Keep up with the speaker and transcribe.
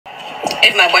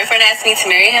If my boyfriend asks me to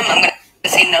marry him, I'm going to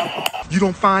say no. You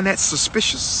don't find that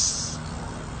suspicious?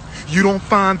 You don't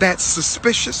find that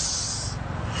suspicious?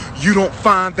 You don't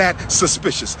find that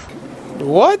suspicious?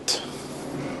 What?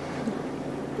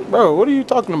 Bro, what are you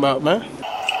talking about, man?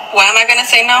 Why am I going to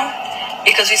say no?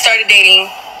 Because we started dating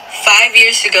 5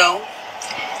 years ago.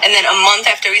 And then a month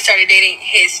after we started dating,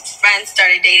 his friend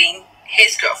started dating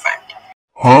his girlfriend.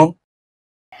 Huh?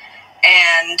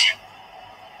 And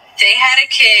they had a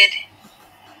kid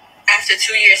after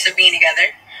 2 years of being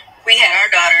together. We had our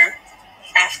daughter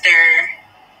after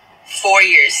 4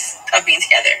 years of being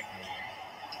together.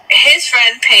 His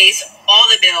friend pays all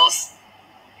the bills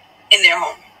in their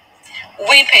home.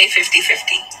 We pay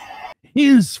 50-50.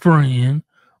 His friend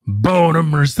bought a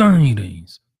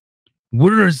Mercedes.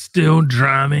 We're still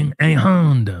driving a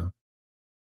Honda.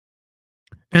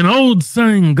 An old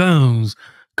saying goes,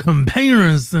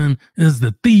 comparison is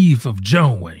the thief of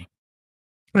joy.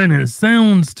 And it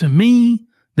sounds to me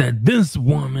that this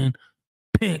woman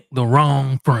picked the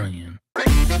wrong friend.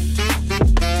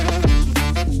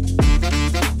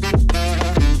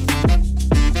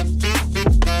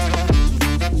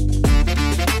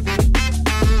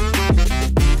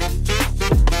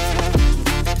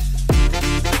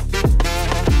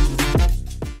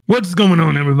 What's going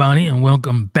on, everybody, and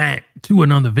welcome back to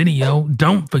another video.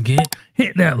 Don't forget,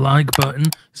 hit that like button,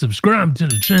 subscribe to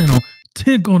the channel,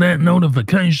 tickle that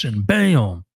notification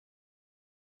bell.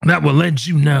 That will let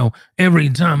you know every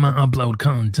time I upload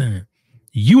content.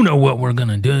 You know what we're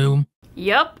gonna do.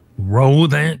 Yep. Roll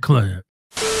that clip.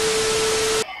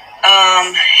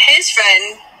 His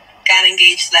friend got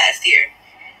engaged last year.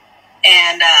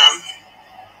 And,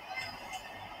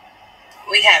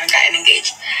 we haven't gotten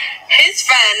engaged. His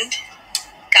friend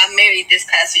got married this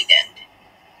past weekend.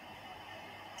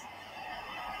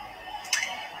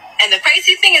 And the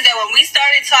crazy thing is that when we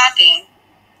started talking,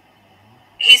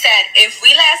 he said, if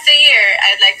we last a year,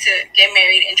 I'd like to get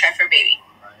married and try for a baby.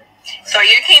 So a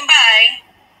year came by,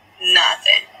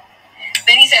 nothing.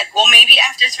 Then he said, well, maybe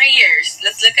after 3 years,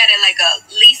 let's look at it like a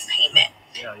lease payment.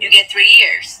 You get 3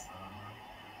 years.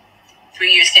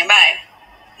 3 years came by,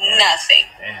 nothing.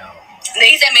 Then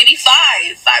he said maybe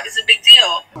 5. 5 is a big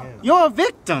deal. You're a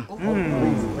victim.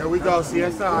 There we go,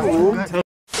 CSI.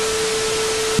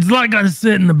 Like I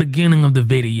said in the beginning of the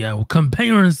video,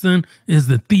 comparison is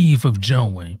the thief of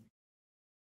joy.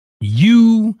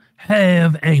 You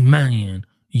have a man.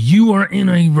 You are in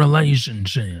a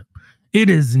relationship. It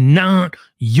is not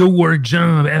your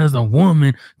job as a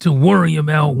woman to worry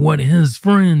about what his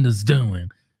friend is doing.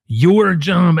 Your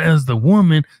job as the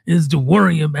woman is to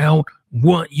worry about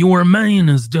what your man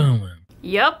is doing.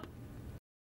 Yep.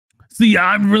 See,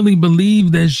 I really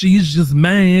believe that she's just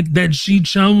mad that she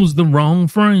chose the wrong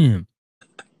friend.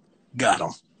 Got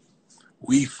him.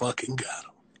 We fucking got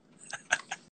him.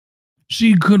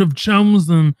 She could have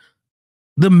chosen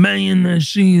the man that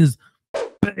she is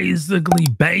basically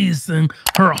basing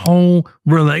her whole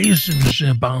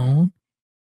relationship on.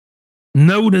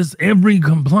 Notice every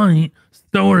complaint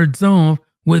starts off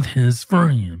with his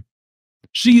friend.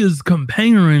 She is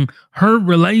comparing her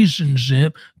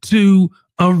relationship to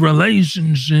a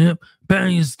relationship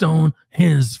based on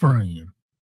his friend.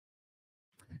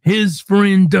 His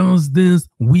friend does this,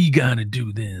 we gotta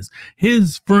do this.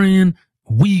 His friend,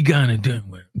 we gotta do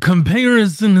it.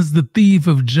 Comparison is the thief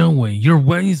of joy. You're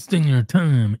wasting your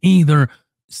time. Either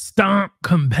stop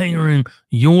comparing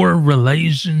your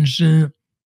relationship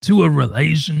to a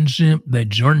relationship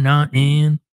that you're not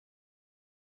in,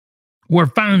 or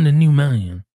find a new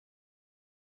man.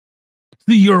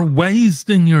 See, you're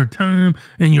wasting your time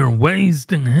and you're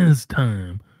wasting his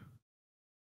time.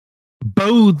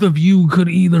 Both of you could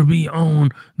either be on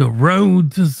the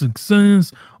road to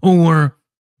success or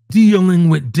dealing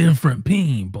with different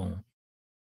people.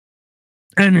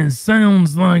 And it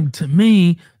sounds like to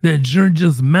me that you're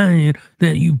just mad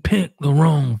that you picked the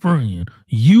wrong friend.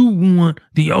 You want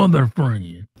the other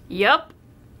friend. Yep.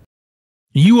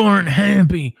 You aren't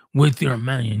happy with your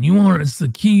man. You aren't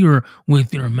secure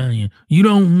with your man. You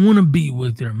don't want to be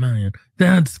with your man.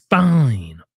 That's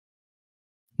fine.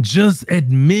 Just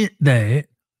admit that,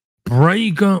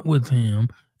 break up with him,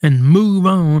 and move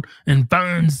on and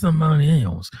find somebody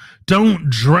else. Don't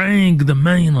drag the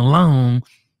man along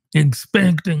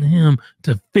expecting him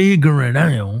to figure it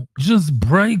out. Just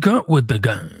break up with the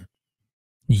guy.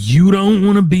 You don't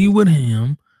want to be with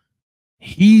him.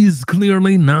 He's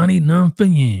clearly not enough for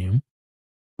you.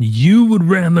 You would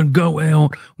rather go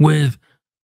out with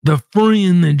the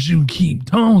friend that you keep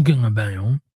talking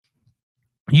about.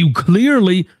 You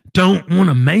clearly don't want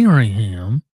to marry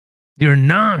him. You're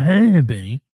not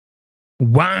happy.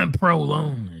 Why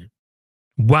prolong it?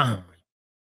 Why?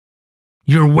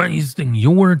 You're wasting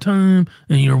your time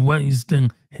and you're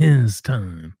wasting his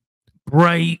time.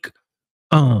 Break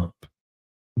up.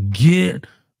 Get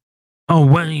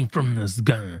away from this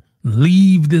guy.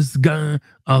 Leave this guy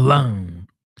alone.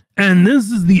 And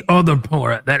this is the other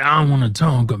part that I want to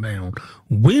talk about.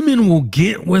 Women will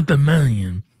get with a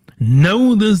man,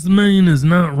 know this man is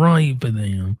not right for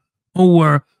them,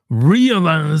 or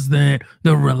realize that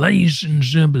the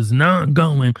relationship is not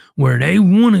going where they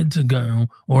want it to go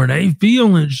or they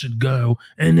feel it should go,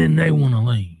 and then they want to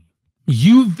leave.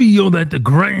 You feel that the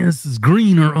grass is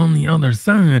greener on the other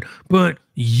side, but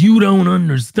you don't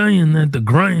understand that the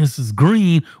grass is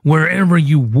green wherever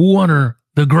you water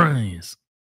the grass.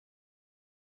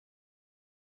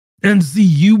 And see,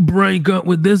 you break up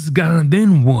with this guy,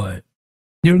 then what?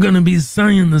 You're going to be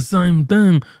saying the same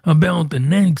thing about the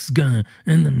next guy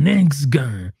and the next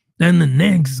guy and the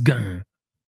next guy.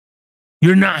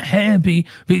 You're not happy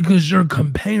because you're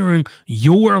comparing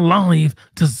your life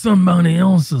to somebody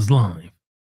else's life.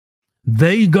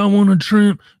 They go on a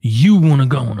trip, you want to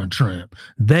go on a trip.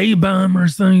 They buy a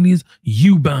Mercedes,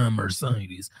 you buy a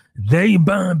Mercedes. They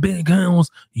buy a big house,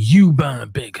 you buy a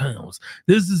big house.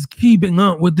 This is keeping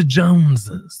up with the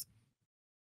Joneses.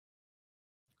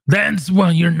 That's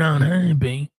why you're not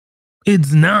happy.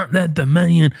 It's not that the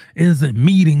man isn't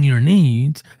meeting your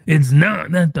needs. It's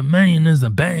not that the man is a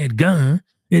bad guy.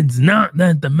 It's not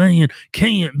that the man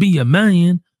can't be a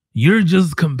man. You're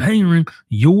just comparing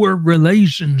your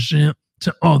relationship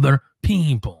to other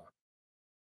people.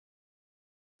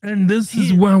 And this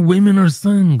is why women are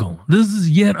single. This is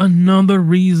yet another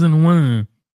reason why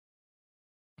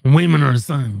women are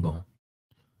single.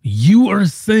 You are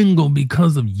single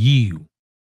because of you.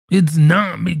 It's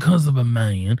not because of a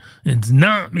man. It's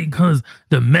not because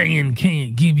the man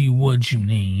can't give you what you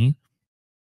need.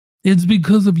 It's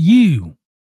because of you.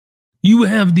 You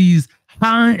have these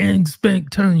high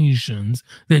expectations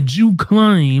that you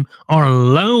claim are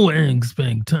low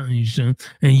expectations,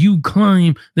 and you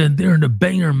claim that they're the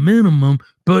bare minimum.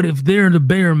 But if they're the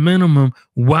bare minimum,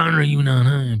 why are you not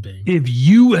happy? If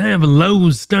you have low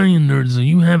standards or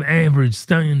you have average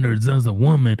standards as a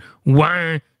woman,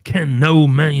 why can no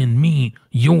man meet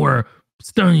your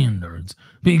standards?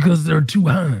 Because they're too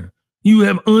high. You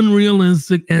have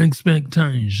unrealistic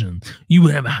expectations. You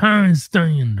have high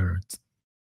standards.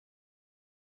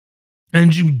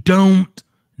 And you don't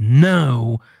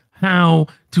know how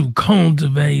to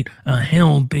cultivate a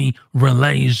healthy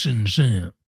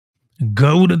relationship.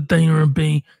 Go to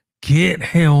therapy, get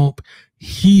help,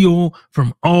 heal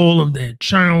from all of that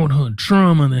childhood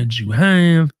trauma that you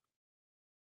have,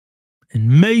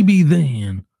 and maybe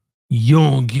then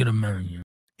you'll get a man.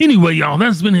 Anyway, y'all,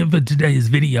 that's been it for today's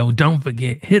video. Don't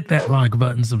forget, hit that like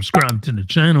button, subscribe to the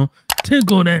channel,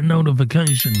 tickle that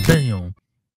notification bell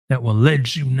that will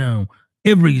let you know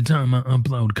every time I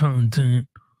upload content.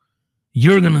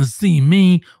 You're going to see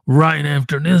me right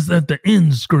after this at the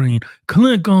end screen.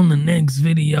 Click on the next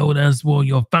video. That's where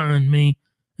you'll find me.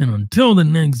 And until the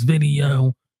next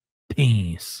video,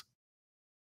 peace.